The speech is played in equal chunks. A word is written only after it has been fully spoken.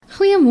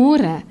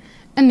Goeiemôre.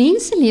 'n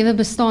Mens se lewe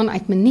bestaan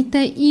uit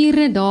minute,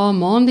 ure, dae,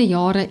 maande,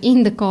 jare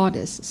en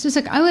dekades. Soos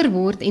ek ouer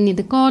word en die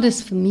dekades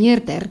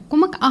vermeerder,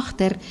 kom ek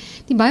agter,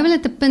 die Bybel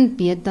het 'n punt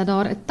beet dat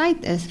daar 'n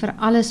tyd is vir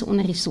alles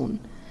onder die son.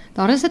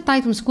 Daar is 'n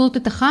tyd om skool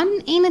toe te gaan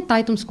en 'n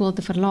tyd om skool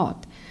te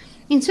verlaat.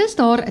 En soos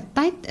daar 'n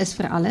tyd is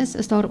vir alles,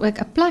 is daar ook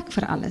 'n plek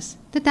vir alles.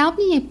 Dit help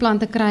nie jy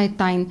plant 'n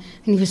kruietuin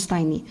in die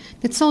woestyn nie.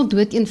 Dit sal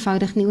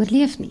doeteenvoudig nie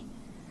oorleef nie.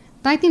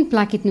 Tyd en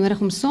plek het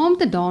nodig om saam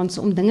te dans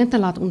om dinge te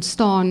laat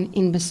ontstaan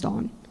en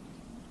bestaan.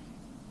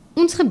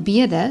 Ons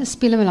gebede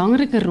speel 'n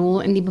belangrike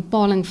rol in die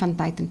bepaling van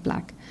tyd en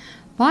plek.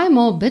 Baie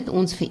maal bid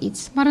ons vir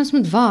iets, maar ons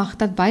moet wag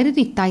dat beide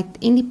die tyd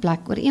en die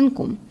plek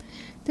ooreenkom.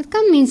 Dit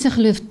kan mense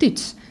geloof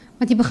toets,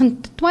 want jy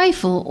begin te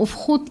twyfel of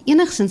God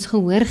enigsins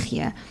gehoor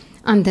gee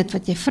aan dit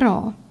wat jy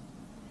vra.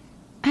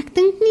 Ek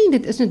dink nie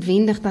dit is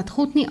noodwendig dat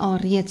God nie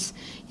alreeds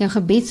jou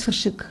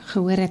gebedsversoek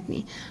gehoor het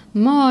nie,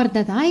 maar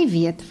dat hy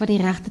weet wat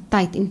die regte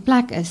tyd en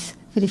plek is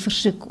vir die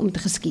versoek om te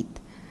geskied.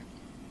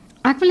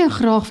 Ek wil jou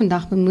graag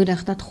vandag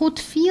bemoedig dat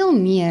God veel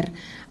meer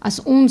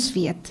as ons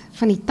weet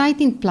van die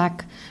tyd en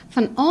plek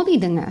van al die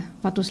dinge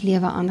wat ons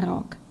lewe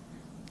aanraak.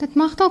 Dit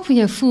mag dalk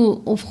vir jou voel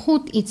of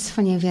God iets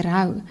van jou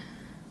weerhou,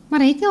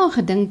 maar het jy al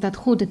gedink dat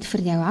God dit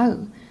vir jou hou,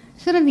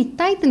 sodat die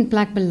tyd en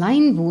plek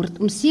belyn word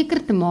om seker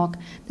te maak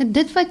dat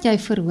dit wat jy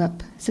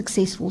verhoop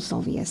suksesvol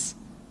sal wees.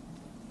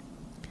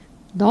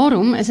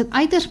 Daarom is dit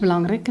uiters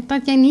belangrik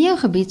dat jy nie jou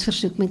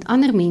gebedsversoek met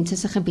ander mense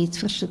se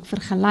gebedsversoek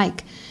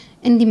vergelyk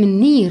in die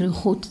manier hoe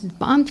God dit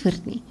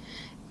beantwoord nie.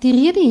 Die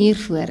rede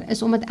hiervoor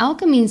is omdat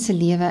elke mens se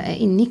lewe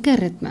 'n unieke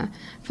ritme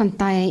van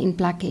tye en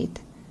plekke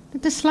het.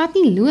 Dit is glad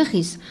nie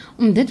logies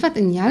om dit wat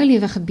in jou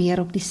lewe gebeur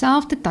op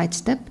dieselfde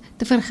tydstip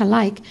te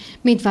vergelyk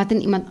met wat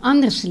in iemand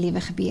anders se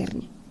lewe gebeur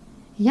nie.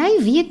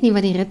 Jy weet nie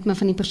wat die ritme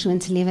van die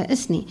persoon se lewe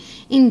is nie,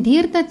 en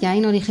deurdat jy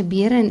na die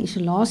gebeure in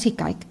isolasie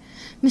kyk,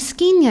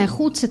 miskien jy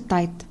God se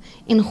tyd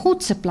en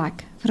God se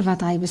plek vir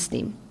wat hy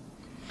bestem.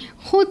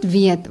 God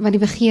weet wat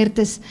die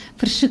begeertes,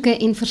 versoeke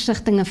en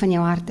versigtinge van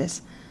jou hart is,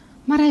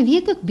 maar hy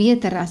weet ook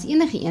beter as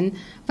enige een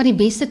wat die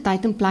beste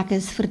tyd en plek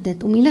is vir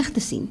dit om die lig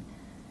te sien.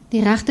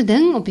 Die regte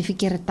ding op die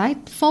verkeerde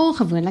tyd val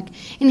gewoonlik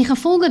en die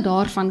gevolge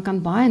daarvan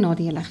kan baie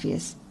nadelig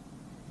wees.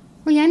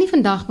 Wil jy nie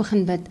vandag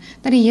begin bid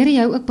dat die Here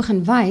jou ook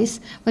begin wys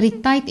wat die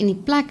tyd en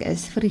die plek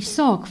is vir die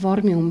saak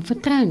waarmee hom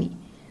vertrou nie?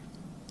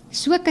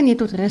 So kan jy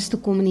tot rus toe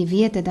kom in die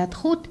wete dat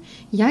God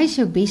juis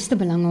jou beste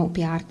belange op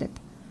die hart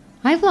het.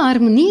 Hy wil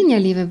harmonie in jou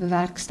lewe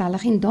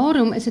bewerkstellig en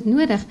daarom is dit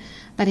nodig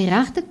dat die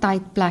regte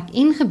tyd, plek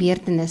en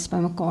gebeurtenis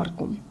bymekaar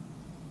kom.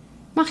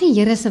 Mag die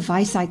Here se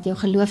wysheid jou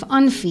geloof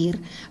aanvuur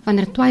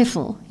wanneer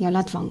twyfel jou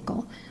laat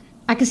wankel.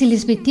 Ek is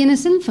Elisabeth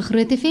Tennyson vir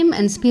Groot FM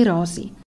Inspirasie.